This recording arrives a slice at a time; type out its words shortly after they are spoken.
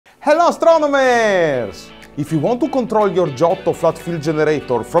Hello astronomers! If you want to control your Giotto flat field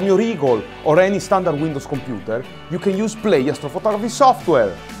generator from your Eagle or any standard Windows computer, you can use Play astrophotography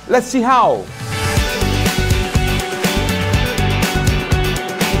software. Let's see how!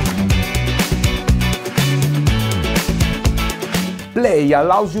 Play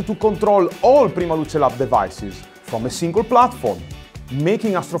allows you to control all PrimaLuceLab devices from a single platform,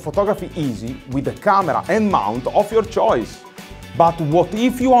 making astrophotography easy with a camera and mount of your choice. But what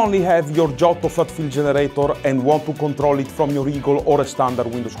if you only have your Giotto flat field generator and want to control it from your Eagle or a standard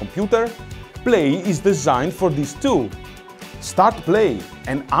Windows computer? Play is designed for this too. Start Play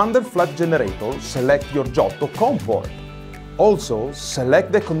and under Flat Generator select your Giotto COM port. Also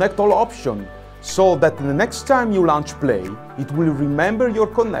select the Connect All option so that the next time you launch Play, it will remember your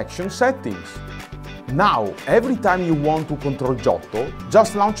connection settings. Now, every time you want to control Giotto,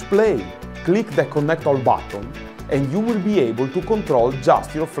 just launch Play, click the Connect All button, and you will be able to control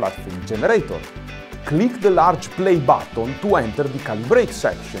just your flat field generator. Click the large Play button to enter the Calibrate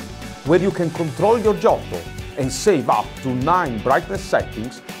section, where you can control your Giotto and save up to 9 brightness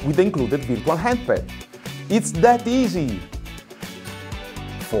settings with the included virtual handpad. It's that easy!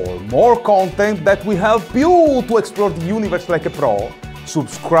 For more content that will help you to explore the universe like a pro,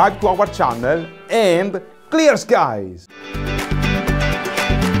 subscribe to our channel and clear skies!